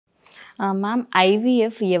Ma'am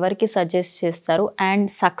IVF ఎవరికి suggest చేస్తారు and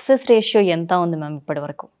success ratio ఎంత ఉంది మ్యామ్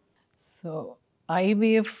ఇప్పటివరకు? సో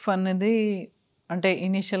ఐవీఎఫ్ అనేది అంటే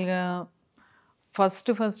ఇనిషియల్గా ఫస్ట్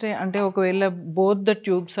అంటే ఒకవేళ both the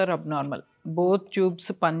tubes are abnormal, both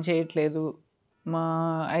tubes పనిచేయట్లేదు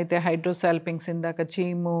అయితే హైడ్రోసాల్పింగ్స్ ఇందాక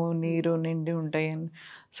చీము నీరు నిండి ఉంటాయని.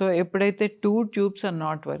 సో ఎప్పుడైతే 2 tubes are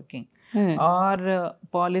not working or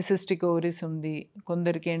polycystic ovaries ఉంది,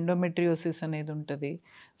 కొందరికి ఎండోమెట్రియోసిస్ అనేది ఉంటుంది.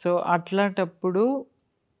 సో అట్లాంటప్పుడు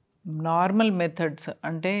నార్మల్ మెథడ్స్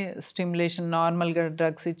అంటే స్టిమ్యులేషన్ నార్మల్గా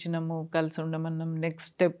డ్రగ్స్ ఇచ్చినాము, కలిసి ఉండమన్నాం,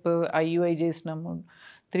 నెక్స్ట్ స్టెప్ ఐయుఐ చేసినాము,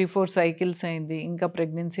 3-4 సైకిల్స్ అయింది, ఇంకా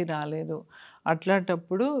ప్రెగ్నెన్సీ రాలేదు.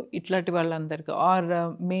 అట్లాంటప్పుడు ఇట్లాంటి వాళ్ళందరికీ ఆర్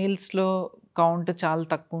మేల్స్లో కౌంట్ చాలా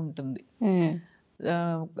తక్కువ ఉంటుంది.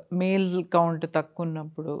 మేల్ కౌంట్ తక్కువ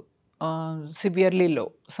ఉన్నప్పుడు సివియర్లీ లో,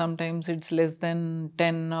 sometimes it's less than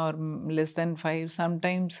 10 are less than 5,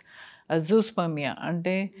 sometimes azoospermia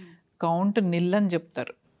అంటే కౌంట్ నిల్ అని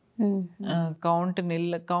చెప్తారు. కౌంట్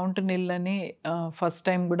నిల్ అని ఫస్ట్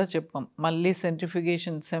టైం కూడా చెప్పాం. మళ్ళీ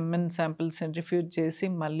సెంట్రిఫ్యూగేషన్ సెమెన్ శాంపిల్ సెంట్రిఫ్యూజ్ చేసి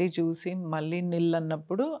మళ్ళీ చూసి మళ్ళీ నిల్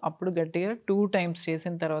అన్నప్పుడు అప్పుడు గట్టిగా 2 టైమ్స్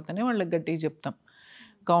చేసిన తర్వాతనే వాళ్ళకి గట్టిగా చెప్తాం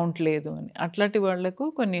కౌంట్ లేదు అని. అట్లాంటి వాళ్లకు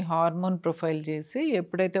కొన్ని హార్మోన్ ప్రొఫైల్ చేసి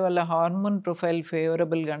ఎప్పుడైతే వాళ్ళ హార్మోన్ ప్రొఫైల్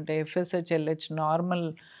ఫేవరబుల్గా అంటే ఎఫ్ఎస్హెచ్ ఎల్హెచ్ నార్మల్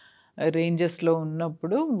రేంజెస్లో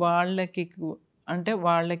ఉన్నప్పుడు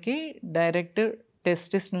వాళ్ళకి డైరెక్ట్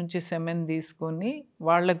టెస్టిస్ నుంచి సెమెన్ తీసుకొని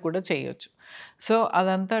వాళ్ళకు కూడా చేయొచ్చు. సో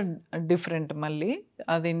అదంతా డిఫరెంట్, మళ్ళీ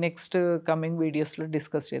అది నెక్స్ట్ కమింగ్ వీడియోస్లో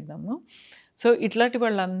డిస్కస్ చేద్దాము. సో ఇట్లాంటి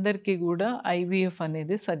వాళ్ళందరికీ కూడా ఐవీఎఫ్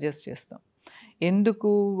అనేది సజెస్ట్ చేస్తాం. ఎందుకు?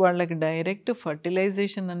 వాళ్ళకి డైరెక్ట్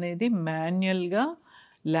ఫర్టిలైజేషన్ అనేది మాన్యువల్గా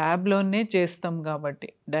ల్యాబ్లోనే చేస్తాం కాబట్టి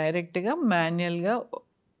డైరెక్ట్గా మాన్యువల్గా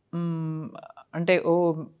అంటే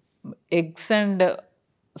ఎగ్స్ అండ్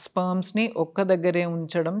స్పర్మ్స్ని ఒక్క దగ్గరే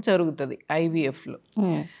ఉంచడం జరుగుతుంది ఐవీఎఫ్లో.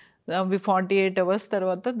 అవి 48 అవర్స్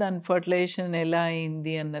తర్వాత దాని ఫర్టిలైజేషన్ ఎలా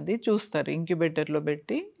అయింది అన్నది చూస్తారు. ఇంక్యుబేటర్లో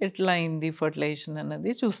పెట్టి ఎట్లా అయింది ఫర్టిలైజేషన్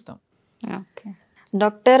అన్నది చూస్తాం. ఓకే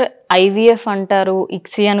డాక్టర్, ఐవీఎఫ్ అంటారు,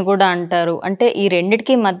 ఇక్సీ అని కూడా అంటారు. అంటే ఈ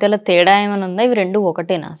రెండిటికి మధ్యలో తేడా ఏమైనా ఉందా? ఇవి రెండు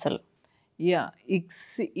ఒకటేనా అసలు? యా,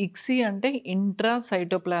 ఇక్సీ అంటే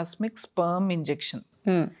ఇంట్రాసైటోప్లాస్మిక్ స్పర్మ్ ఇంజెక్షన్.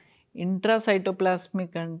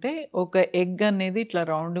 ఇంట్రాసైటోప్లాస్మిక్ అంటే ఒక ఎగ్ అనేది ఇట్లా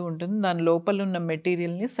రౌండ్గా ఉంటుంది, దాని లోపల ఉన్న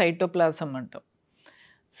మెటీరియల్ని సైటోప్లాజం అంటాం.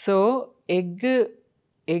 సో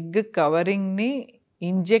ఎగ్ కవరింగ్ని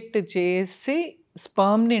ఇంజెక్ట్ చేసి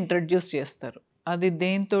స్పర్మ్ని ఇంట్రడ్యూస్ చేస్తారు. అది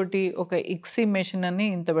దేంతోటి? ఒక ఇక్సీ మెషిన్ అని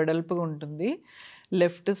ఇంత వెడల్పుగా ఉంటుంది.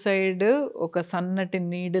 లెఫ్ట్ సైడ్ ఒక సన్నటి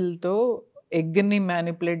నీడిల్తో ఎగ్ని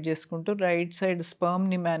మ్యానిపులేట్ చేసుకుంటూ రైట్ సైడ్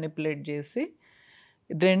స్పర్మ్ని మ్యానిపులేట్ చేసి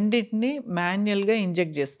రెండింటిని మాన్యువల్గా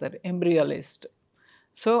ఇంజెక్ట్ చేస్తారు ఎంబ్రియాలజిస్ట్.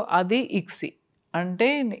 సో అది ఇక్సీ అంటే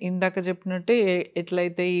ఇందాక చెప్పినట్టు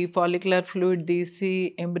ఎట్లయితే ఈ ఫాలిక్యులర్ ఫ్లూయిడ్ తీసి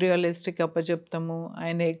ఎంబ్రియాలజిస్ట్కి అప్పచెప్తాము,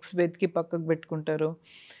 ఆయన ఎగ్స్ వెతికి పక్కకు పెట్టుకుంటారు,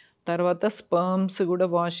 తర్వాత స్పర్మ్స్ కూడా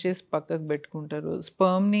వాష్ చేసి పక్కకు పెట్టుకుంటారు.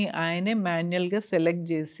 స్పర్మ్ని ఆయనే మాన్యువల్గా సెలెక్ట్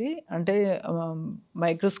చేసి అంటే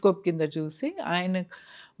మైక్రోస్కోప్ కింద చూసి ఆయన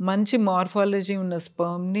మంచి మార్ఫాలజీ ఉన్న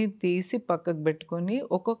స్పర్మ్ని తీసి పక్కకు పెట్టుకొని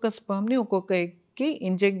ఒక్కొక్క స్పర్మ్ని ఒక్కొక్క ఎగ్కి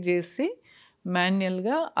ఇంజెక్ట్ చేసి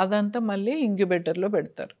మాన్యువల్గా అదంతా మళ్ళీ ఇంక్యుబేటర్లో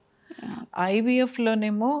పెడతారు.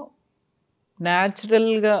 ఐవీఎఫ్లోనేమో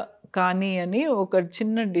న్యాచురల్గా కానీ అని ఒక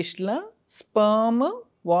చిన్న డిష్లో స్పర్మ్,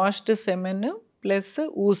 వాష్డ్ సెమెన్ ప్లస్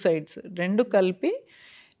ఊసైడ్స్ రెండు కలిపి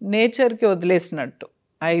నేచర్కి వదిలేసినట్టు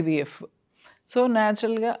ఐవీఎఫ్. సో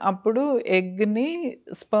న్యాచురల్గా అప్పుడు ఎగ్ని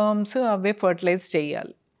స్పర్మ్స్ అవే ఫర్టిలైజ్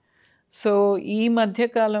చేయాలి. సో ఈ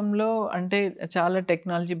మధ్యకాలంలో అంటే చాలా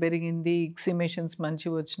టెక్నాలజీ పెరిగింది, ఇక్సిమేషన్స్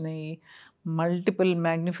మంచివి వచ్చినాయి, మల్టిపుల్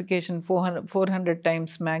మ్యాగ్నిఫికేషన్ 400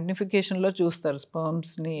 టైమ్స్ మ్యాగ్నిఫికేషన్లో చూస్తారు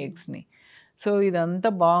స్పర్మ్స్ని ఎగ్స్ని. సో ఇదంతా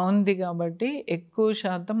బాగుంది కాబట్టి ఎక్కువ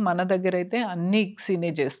శాతం మన దగ్గర అయితే అన్ని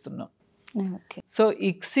ఇక్సీనే చేస్తున్నాం. So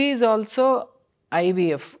ICSI is also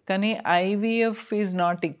IVF, కానీ ఐవీఎఫ్ ఈజ్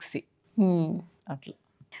నాట్ ఇక్సీ అట్లా.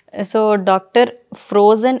 సో డాక్టర్,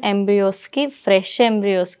 ఫ్రోజన్ ఎంబ్రియోస్కి ఫ్రెష్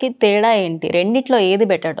ఎంబ్రియోస్కి తేడా ఏంటి? రెండిట్లో ఏది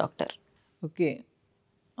better doctor? Okay,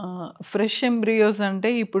 fresh embryos అంటే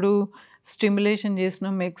ఇప్పుడు స్టిమ్యులేషన్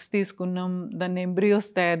చేసినాం, ఎగ్స్ తీసుకున్నాం, దాన్ని ఎంబ్రియోస్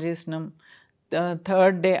తయారు చేసినాం,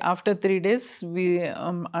 థర్డ్ డే ఆఫ్టర్ 3 days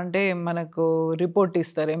అంటే మనకు రిపోర్ట్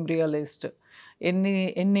ఇస్తారు ఎంబ్రియాలజిస్ట్,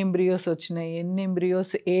 ఎన్ని ఎంబ్రియోస్ వచ్చినాయి, ఎన్ని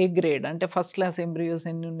ఎంబ్రియోస్ ఏ గ్రేడ్ అంటే ఫస్ట్ క్లాస్ ఎంబ్రియోస్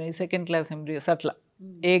ఎన్ని ఉన్నాయి, సెకండ్ క్లాస్ ఎంబ్రియోస్ అట్లా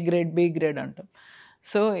ఏ గ్రేడ్ బి గ్రేడ్ అంటాం.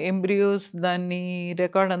 సో ఎంబ్రియోస్ దాన్ని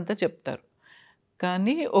రికార్డ్ అంతా చెప్తారు.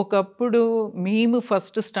 కానీ ఒకప్పుడు మేము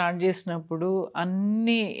ఫస్ట్ స్టార్ట్ చేసినప్పుడు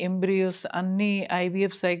అన్ని ఎంబ్రియోస్ అన్ని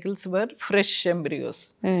ఐవీఎఫ్ సైకిల్స్ వర్ ఫ్రెష్ ఎంబ్రియోస్.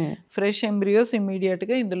 ఫ్రెష్ ఎంబ్రియోస్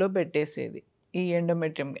ఇమీడియట్గా ఇందులో పెట్టేసేది, ఈ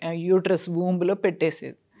ఎండోమెట్రియం యూట్రస్ వూంబ్లో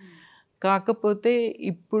పెట్టేసేది. కాకపోతే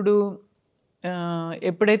ఇప్పుడు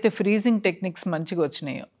ఎప్పుడైతే ఫ్రీజింగ్ టెక్నిక్స్ మంచిగా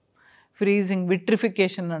వచ్చినాయో, ఫ్రీజింగ్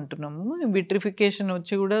విట్రిఫికేషన్ అంటున్నాము. విట్రిఫికేషన్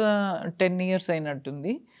వచ్చి కూడా 10 ఇయర్స్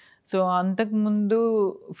అయినట్టుంది. సో, అంతకుముందు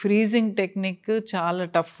ఫ్రీజింగ్ టెక్నిక్ చాలా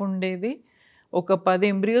టఫ్ ఉండేది. ఒక 10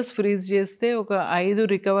 ఎంబ్రియోస్ ఫ్రీజ్ చేస్తే ఒక 5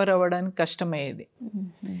 రికవర్ అవ్వడానికి కష్టమయ్యేది.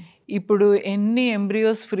 ఇప్పుడు ఎన్ని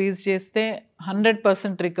ఎంబ్రియోస్ ఫ్రీజ్ చేస్తే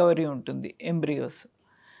 100% రికవరీ ఉంటుంది ఎంబ్రియోస్.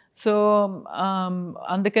 సో,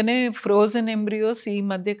 అందుకనే ఫ్రోజన్ ఎంబ్రియోస్ ఈ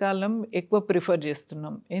మధ్య కాలం ఎక్కువ ప్రిఫర్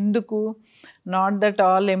చేస్తున్నాం. ఎందుకు? Not that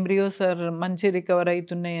all embryos are మంచి రికవర్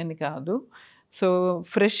అవుతున్నాయని కాదు. సో,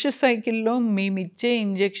 ఫ్రెష్ సైకిల్‌లో మేమిచ్చే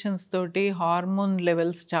ఇంజెక్షన్స్ తోటి హార్మోన్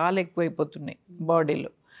లెవెల్స్ చాలా ఎక్కువైపోతున్నాయి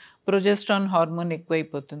బాడీలో. ప్రొజెస్ట్రాన్ హార్మోన్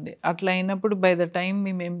ఎక్కువైపోతుంది. అట్లా అయినప్పుడు బై ద టైమ్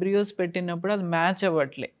మేము ఎంబ్రియోస్ పెట్టినప్పుడు అది మ్యాచ్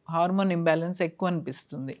అవ్వట్లే. హార్మోన్ ఇంబాలెన్స్ ఎక్కువ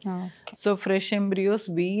అనిపిస్తుంది. సో, ఫ్రెష్ ఎంబ్రియోస్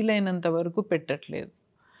వీలైనంత వరకు పెట్టట్లేదు.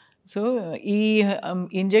 సో, ఈ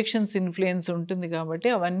ఇంజెక్షన్స్ ఇన్‌ఫ్లుయెన్స్ ఉంటుంది కాబట్టి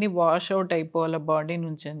అవన్నీ వాష్ అవుట్ అయిపోవాల బాడీ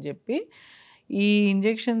నుంచి అని చెప్పి ఈ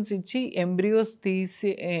ఇంజెక్షన్స్ ఇచ్చి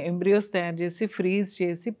ఎంబ్రియోస్ తయారు చేసి ఫ్రీజ్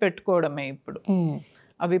చేసి పెట్టుకోవడమే ఇప్పుడు.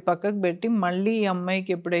 అవి పక్కకు పెట్టి మళ్ళీ ఈ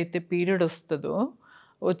అమ్మాయికి ఎప్పుడైతే పీరియడ్ వస్తుందో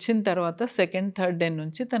వచ్చిన తర్వాత సెకండ్, థర్డ్ డే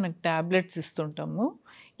నుంచి తనకు టాబ్లెట్స్ ఇస్తుంటాము.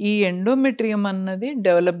 ఈ ఎండోమెట్రియం అన్నది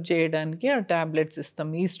డెవలప్ చేయడానికి ఆ టాబ్లెట్స్ ఇస్తాం.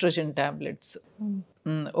 Oestrogen tablets.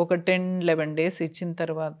 ఒక 10-11 డేస్ ఇచ్చిన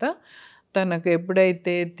తర్వాత తనకు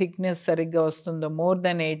ఎప్పుడైతే థిక్నెస్ సరిగ్గా వస్తుందో more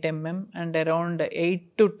than 8 mm and around 8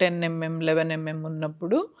 to 10 mm 11 mm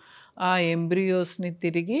ఉన్నప్పుడు ఆ ఎంబ్రియోస్ని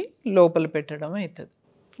తిరిగి లోపల పెట్టడం అవుతుంది.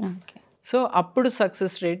 సో, అప్పుడు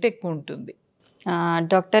సక్సెస్ రేట్ ఎక్కువ ఉంటుంది.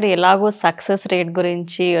 డాక్టర్, ఎలాగో సక్సెస్ రేట్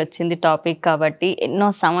గురించి వచ్చింది టాపిక్ కాబట్టి ఎన్నో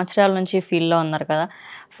సంవత్సరాల నుంచి ఫీల్డ్లో ఉన్నారు కదా.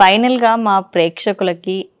 ఫైనల్గా మా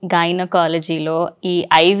ప్రేక్షకులకి గైనకాలజీలో ఈ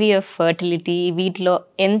ఐవీఎఫ్, ఫర్టిలిటీ వీటిలో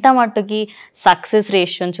ఎంత మట్టుకి సక్సెస్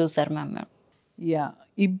రేషియోని చూసారు మ్యామ్? యా,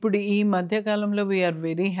 ఇప్పుడు ఈ మధ్యకాలంలో we are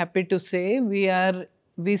very happy to say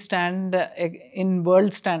we stand in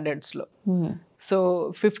world స్టాండర్డ్స్లో. So,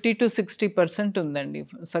 50 to 60% ఉందండి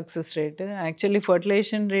success rate. Actually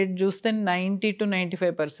fertilisation rate చూస్తే 90 to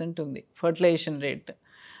 95% ఉంది ఫర్టిలైజేషన్ రేట్.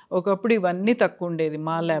 ఒకప్పుడు ఇవన్నీ తక్కువ ఉండేది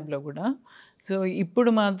మా ల్యాబ్లో కూడా. సో, ఇప్పుడు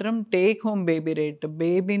మాత్రం టేక్ హోమ్ బేబీ రేట్,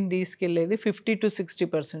 బేబీని తీసుకెళ్ళేది 50 to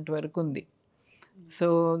 60% వరకు ఉంది. So,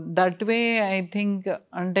 that way I think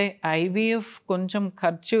అంటే ఐవీఎఫ్ కొంచెం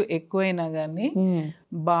ఖర్చు ఎక్కువైనా కానీ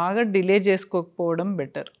బాగా డిలే చేసుకోకపోవడం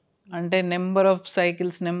బెటర్. అంటే number of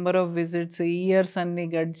cycles, number of visits, years అన్నీ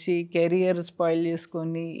గడిచి కెరియర్ స్పాయిల్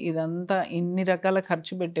చేసుకొని ఇదంతా ఇన్ని రకాల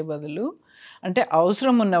ఖర్చు పెట్టే బదులు అంటే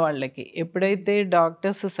అవసరం ఉన్న వాళ్ళకి ఎప్పుడైతే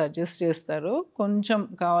డాక్టర్స్ సజెస్ట్ చేస్తారో కొంచెం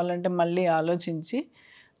కావాలంటే మళ్ళీ ఆలోచించి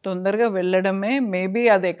తొందరగా వెళ్ళడమే మేబీ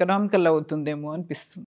అది ఎకనామికల్ అవుతుందేమో అనిపిస్తుంది.